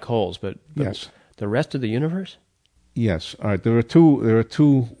regard to black holes, but yes, the rest of the universe? Yes. All right. There are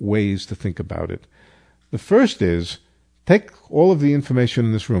two ways to think about it. The first is, take all of the information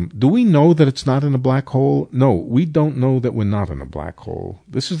in this room. Do we know that it's not in a black hole? No, we don't know that we're not in a black hole.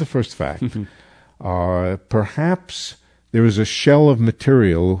 This is the first fact. Perhaps there is a shell of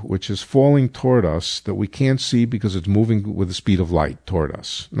material which is falling toward us that we can't see because it's moving with the speed of light toward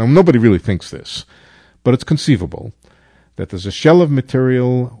us. Now, nobody really thinks this, but it's conceivable that there's a shell of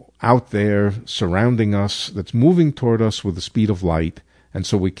material out there surrounding us that's moving toward us with the speed of light, and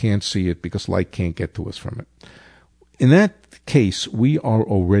so we can't see it because light can't get to us from it. In that case, we are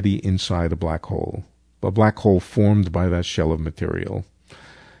already inside a black hole formed by that shell of material.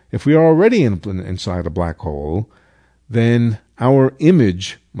 If we are already inside a black hole, then our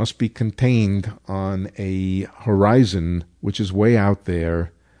image must be contained on a horizon which is way out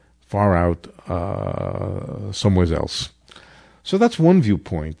there, far out, somewhere else. So that's one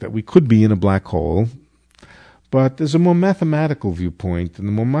viewpoint, that we could be in a black hole. But there's a more mathematical viewpoint, and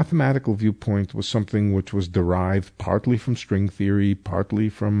the more mathematical viewpoint was something which was derived partly from string theory, partly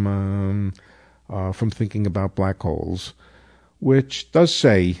from thinking about black holes, which does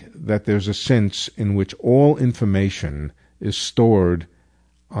say that there's a sense in which all information is stored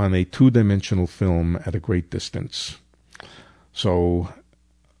on a two-dimensional film at a great distance. So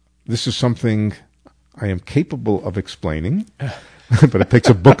this is something I am capable of explaining, but it takes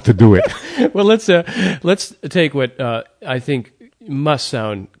a book to do it. Well, let's take what I think must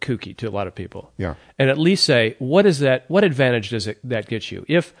sound kooky to a lot of people. Yeah. And at least say, what advantage does that get you?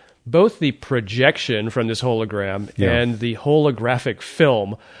 If both the projection from this hologram and the holographic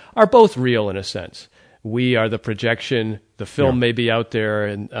film are both real in a sense. We are the projection, the film may be out there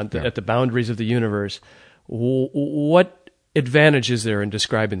and at the boundaries of the universe. What advantage is there in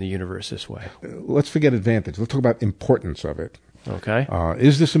describing the universe this way? Let's forget advantage. Let's talk about importance of it. Okay.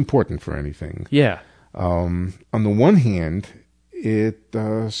 Is this important for anything? Yeah. On the one hand, it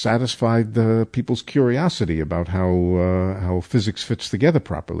satisfied people's curiosity about how physics fits together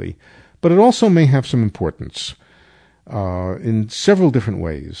properly. But it also may have some importance in several different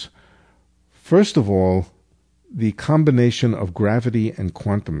ways. First of all, the combination of gravity and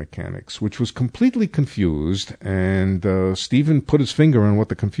quantum mechanics, which was completely confused, and Stephen put his finger on what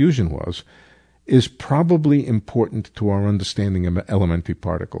the confusion was, is probably important to our understanding of elementary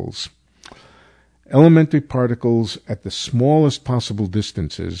particles. Elementary particles at the smallest possible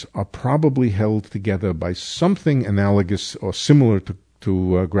distances are probably held together by something analogous or similar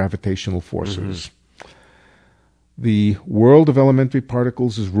to gravitational forces. Mm-hmm. The world of elementary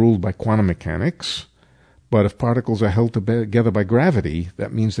particles is ruled by quantum mechanics, but if particles are held together by gravity,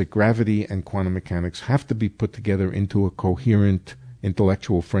 that means that gravity and quantum mechanics have to be put together into a coherent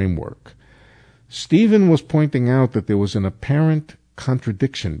intellectual framework. Stephen was pointing out that there was an apparent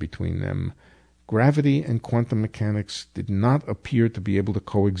contradiction between them. Gravity and quantum mechanics did not appear to be able to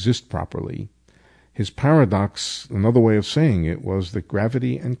coexist properly. His paradox, another way of saying it, was that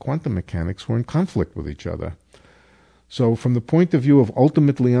gravity and quantum mechanics were in conflict with each other. So from the point of view of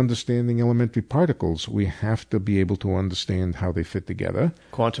ultimately understanding elementary particles, we have to be able to understand how they fit together.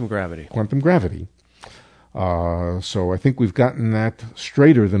 Quantum gravity. Quantum gravity. So I think we've gotten that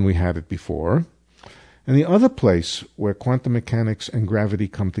straighter than we had it before. And the other place where quantum mechanics and gravity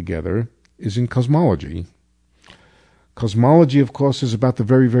come together is in cosmology. Cosmology, of course, is about the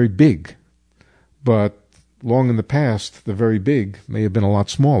very, very big. But long in the past, the very big may have been a lot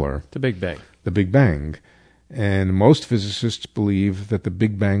smaller. The Big Bang. The Big Bang. And most physicists believe that the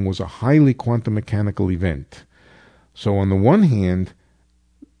Big Bang was a highly quantum mechanical event. So on the one hand,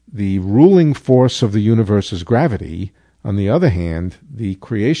 the ruling force of the universe is gravity. On the other hand, the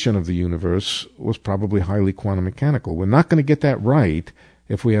creation of the universe was probably highly quantum mechanical. We're not going to get that right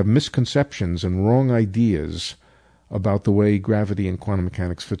if we have misconceptions and wrong ideas about the way gravity and quantum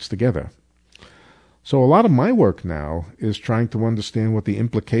mechanics fits together. So a lot of my work now is trying to understand what the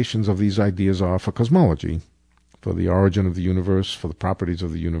implications of these ideas are for cosmology, for the origin of the universe, for the properties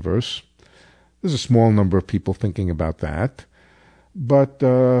of the universe. There's a small number of people thinking about that. But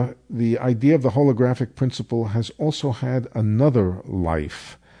the idea of the holographic principle has also had another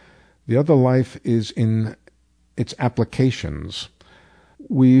life. The other life is in its applications.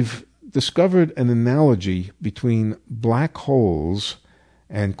 We've discovered an analogy between black holes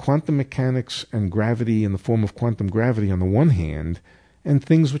and quantum mechanics and gravity in the form of quantum gravity on the one hand, and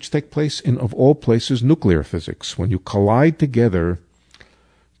things which take place in, of all places, nuclear physics. When you collide together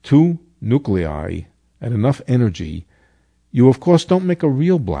two nuclei at enough energy, you, of course, don't make a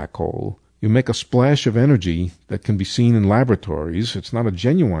real black hole. You make a splash of energy that can be seen in laboratories. It's not a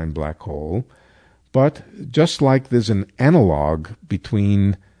genuine black hole. But just like there's an analog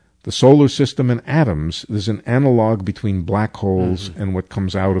between the solar system and atoms, there's an analog between black holes and what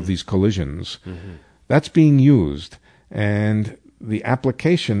comes out of these collisions. Mm-hmm. That's being used. And the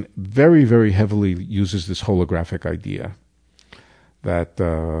application very, very heavily uses this holographic idea. That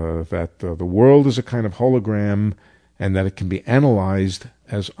the world is a kind of hologram, and that it can be analyzed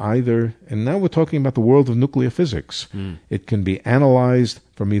as either, and now we're talking about the world of nuclear physics. It can be analyzed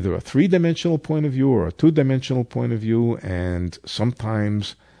from either a three-dimensional point of view or a two-dimensional point of view, and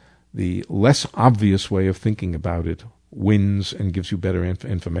sometimes the less obvious way of thinking about it wins and gives you better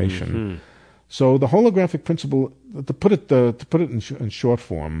information. Mm-hmm. So the holographic principle, to put it in short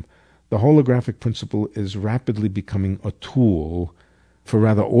form, the holographic principle is rapidly becoming a tool for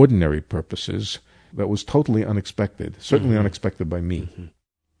rather ordinary purposes that was totally unexpected, certainly unexpected by me. Mm-hmm.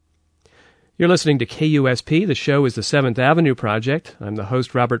 You're listening to KUSP. The show is the Seventh Avenue Project. I'm the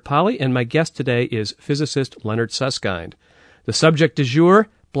host, Robert Polly, and my guest today is physicist Leonard Susskind. The subject du jour,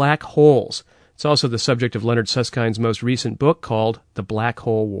 black holes. It's also the subject of Leonard Susskind's most recent book called The Black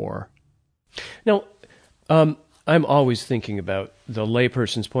Hole War. Now, I'm always thinking about the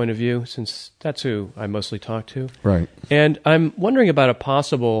layperson's point of view, since that's who I mostly talk to. Right. And I'm wondering about a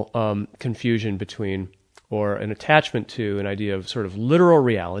possible confusion between, or an attachment to, an idea of sort of literal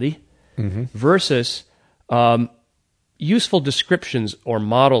reality versus useful descriptions or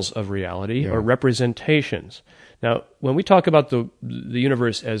models of reality or representations. Now, when we talk about the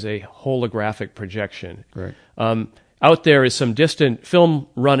universe as a holographic projection, out there is some distant film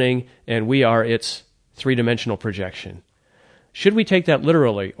running, and we are its three-dimensional projection. Should we take that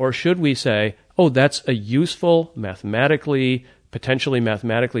literally, or should we say, oh, that's a useful, potentially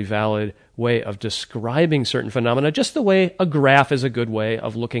mathematically valid way of describing certain phenomena, just the way a graph is a good way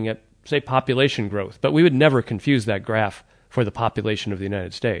of looking at, say, population growth. But we would never confuse that graph for the population of the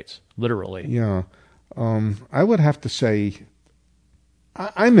United States, literally. Yeah. I would have to say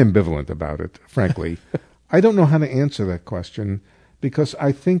I'm ambivalent about it, frankly. I don't know how to answer that question because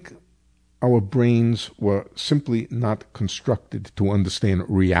I think our brains were simply not constructed to understand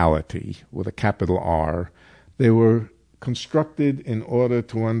reality with a capital R. They were constructed in order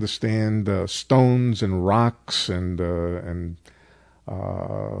to understand stones and rocks and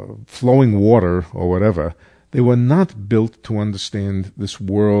flowing water or whatever. They were not built to understand this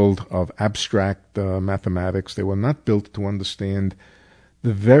world of abstract mathematics. They were not built to understand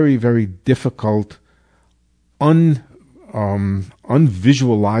the very, very difficult,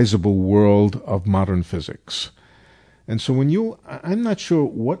 unvisualizable world of modern physics. And so I'm not sure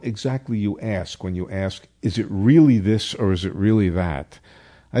what exactly you ask when you ask, is it really this or is it really that?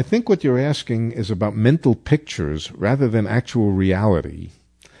 I think what you're asking is about mental pictures rather than actual reality.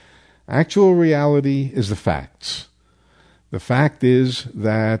 Actual reality is the facts. The fact is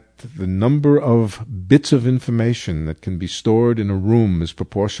that the number of bits of information that can be stored in a room is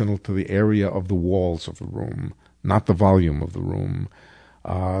proportional to the area of the walls of the room, not the volume of the room.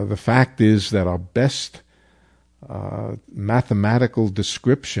 The fact is that our best mathematical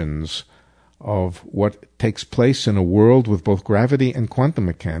descriptions of what takes place in a world with both gravity and quantum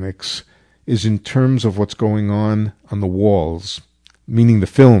mechanics is in terms of what's going on the walls, meaning the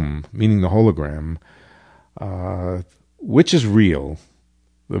film, meaning the hologram. Which is real,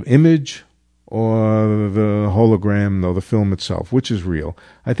 the image or the hologram, or the film itself? Which is real?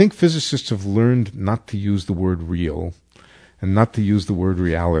 I think physicists have learned not to use the word real and not to use the word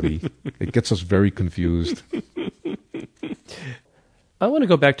reality. It gets us very confused. I want to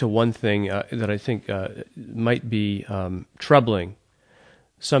go back to one thing that I think might be troubling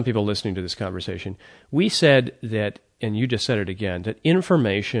some people listening to this conversation. We said that, and you just said it again, that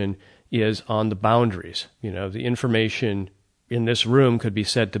information is on the boundaries. The information in this room could be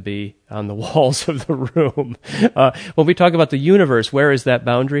said to be on the walls of the room. When we talk about the universe, where is that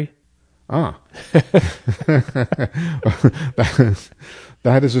boundary?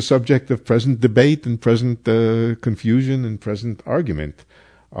 That is a subject of present debate and present confusion and present argument.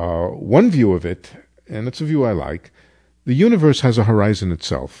 One view of it, and it's a view I like, the universe has a horizon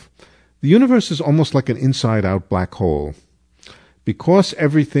itself. The universe is almost like an inside-out black hole. Because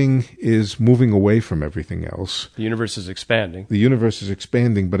everything is moving away from everything else. The universe is expanding. The universe is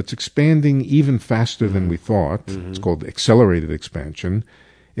expanding, but it's expanding even faster than we thought. It's called accelerated expansion.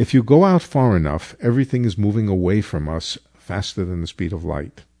 If you go out far enough, everything is moving away from us faster than the speed of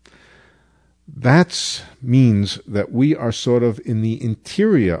light. That means that we are sort of in the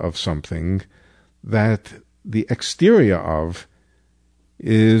interior of something that the exterior of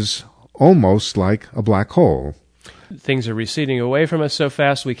is almost like a black hole. Things are receding away from us so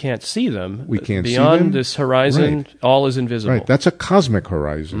fast we can't see them. We can't see them. Beyond this horizon, right. All is invisible. Right, that's a cosmic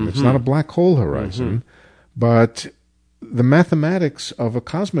horizon. It's not a black hole horizon. But the mathematics of a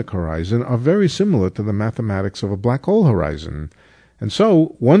cosmic horizon are very similar to the mathematics of a black hole horizon. And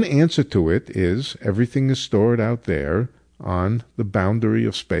so one answer to it is everything is stored out there on the boundary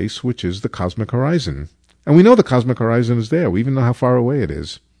of space, which is the cosmic horizon. And we know the cosmic horizon is there. We even know how far away it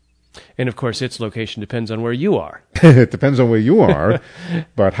is. And, of course, its location depends on where you are. It depends on where you are,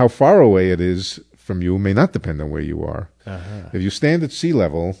 but how far away it is from you may not depend on where you are. If you stand at sea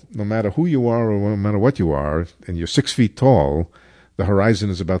level, no matter who you are or no matter what you are, and you're 6 feet tall, the horizon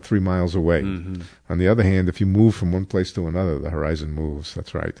is about 3 miles away. On the other hand, if you move from one place to another, the horizon moves.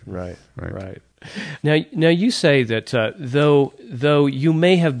 That's right. Right. Now you say that though you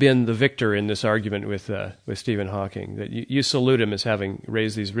may have been the victor in this argument with Stephen Hawking, that you salute him as having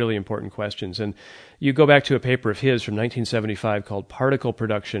raised these really important questions, and you go back to a paper of his from 1975 called "Particle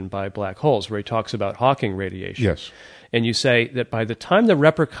Production by Black Holes," where he talks about Hawking radiation. Yes, and you say that by the time the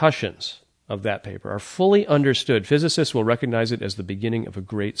repercussions of that paper are fully understood, physicists will recognize it as the beginning of a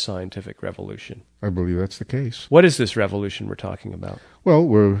great scientific revolution. I believe that's the case. What is this revolution we're talking about?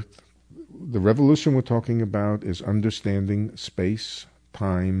 Well, the revolution we're talking about is understanding space,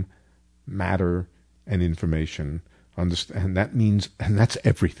 time, matter, and information. And that means, and that's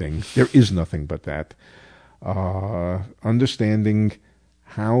everything. There is nothing but that. Understanding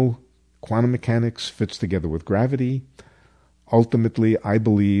how quantum mechanics fits together with gravity. Ultimately, I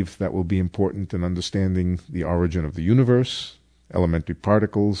believe that will be important in understanding the origin of the universe, elementary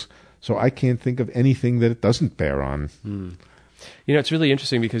particles, So I can't think of anything that it doesn't bear on. You know, it's really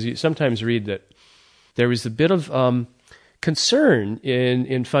interesting because you sometimes read that there was a bit of concern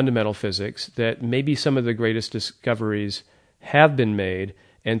in fundamental physics that maybe some of the greatest discoveries have been made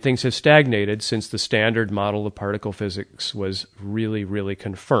and things have stagnated since the standard model of particle physics was really, really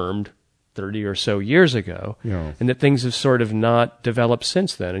confirmed 30 or so years ago, and that things have sort of not developed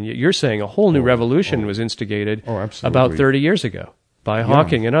since then. And you're saying a whole new revolution was instigated about 30 years ago by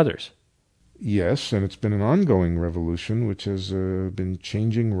Hawking and others. Yes, and it's been an ongoing revolution which has been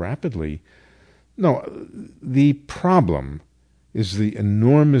changing rapidly. No, the problem is the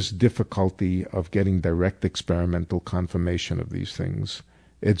enormous difficulty of getting direct experimental confirmation of these things.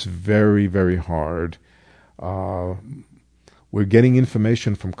 It's very, very hard. We're getting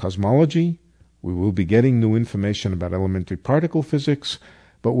information from cosmology. We will be getting new information about elementary particle physics,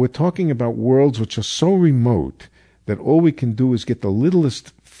 but we're talking about worlds which are so remote that all we can do is get the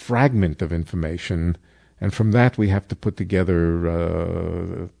littlest fragment of information, and from that we have to put together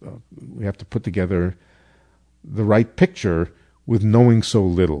the right picture with knowing so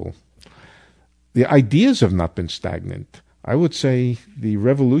little. The ideas have not been stagnant. I would say the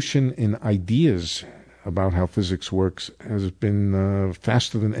revolution in ideas about how physics works has been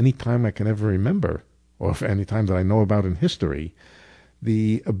faster than any time I can ever remember, or any time that I know about in history.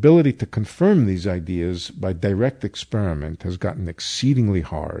 The ability to confirm these ideas by direct experiment has gotten exceedingly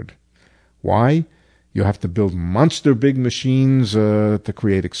hard. Why? You have to build monster big machines to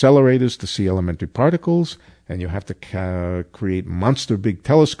create accelerators to see elementary particles, and you have to create monster big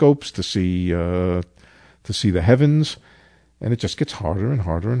telescopes to see the heavens, and it just gets harder and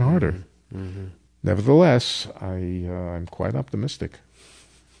harder and harder. Mm-hmm. Nevertheless, I'm quite optimistic.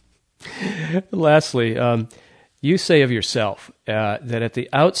 Lastly, you say of yourself that at the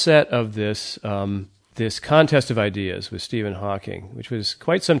outset of this this contest of ideas with Stephen Hawking, which was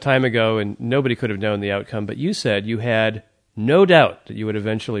quite some time ago and nobody could have known the outcome, but you said you had no doubt that you would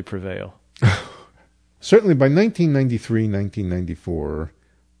eventually prevail. Certainly by 1993, 1994,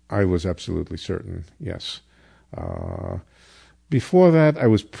 I was absolutely certain, yes. Before that, I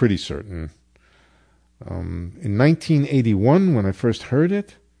was pretty certain. In 1981, when I first heard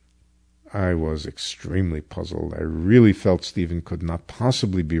it, I was extremely puzzled. I really felt Stephen could not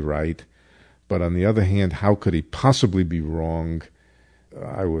possibly be right, but on the other hand, how could he possibly be wrong?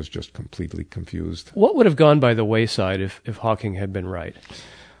 I was just completely confused. What would have gone by the wayside if Hawking had been right?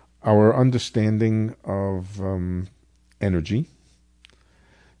 Our understanding of energy.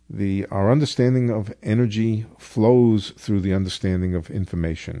 Our understanding of energy flows through the understanding of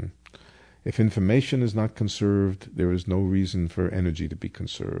information. If information is not conserved, there is no reason for energy to be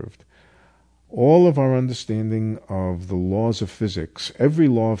conserved. All of our understanding of the laws of physics, every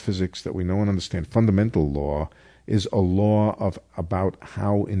law of physics that we know and understand, fundamental law, is a law about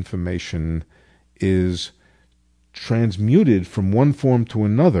how information is transmuted from one form to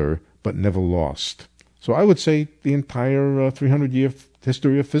another, but never lost. So I would say the entire 300-year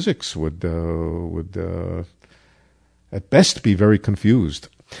history of physics would at best be very confused.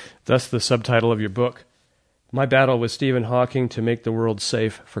 Thus the subtitle of your book, My Battle with Stephen Hawking to Make the World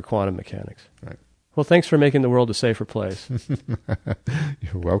Safe for Quantum Mechanics. Right. Well, thanks for making the world a safer place.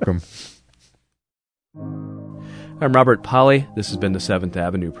 You're welcome. I'm Robert Polly. This has been the Seventh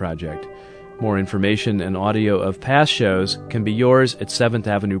Avenue Project. More information and audio of past shows can be yours at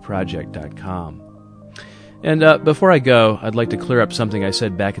seventheavenueproject.com. And before I go, I'd like to clear up something I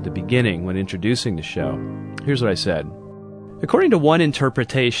said back at the beginning when introducing the show. Here's what I said. According to one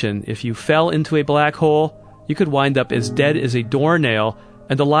interpretation, if you fell into a black hole, you could wind up as dead as a doornail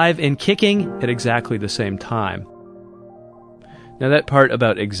and alive and kicking at exactly the same time. Now that part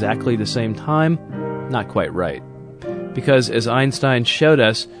about exactly the same time, not quite right. Because as Einstein showed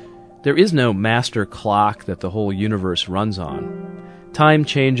us, there is no master clock that the whole universe runs on. Time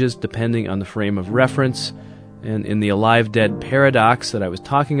changes depending on the frame of reference, and in the alive-dead paradox that I was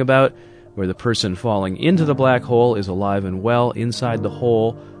talking about, where the person falling into the black hole is alive and well inside the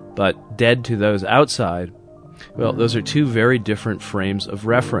hole, but dead to those outside, well, those are two very different frames of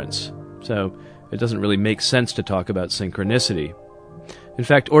reference. So it doesn't really make sense to talk about synchronicity. In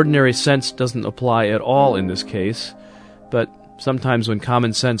fact, ordinary sense doesn't apply at all in this case, but sometimes when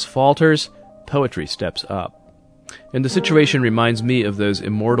common sense falters, poetry steps up. And the situation reminds me of those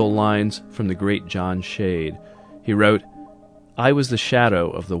immortal lines from the great John Shade. He wrote, I was the shadow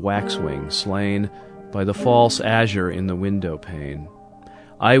of the waxwing slain by the false azure in the window pane.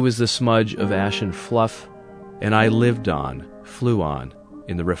 I was the smudge of ashen fluff, and I lived on, flew on,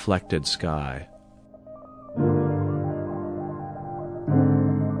 in the reflected sky.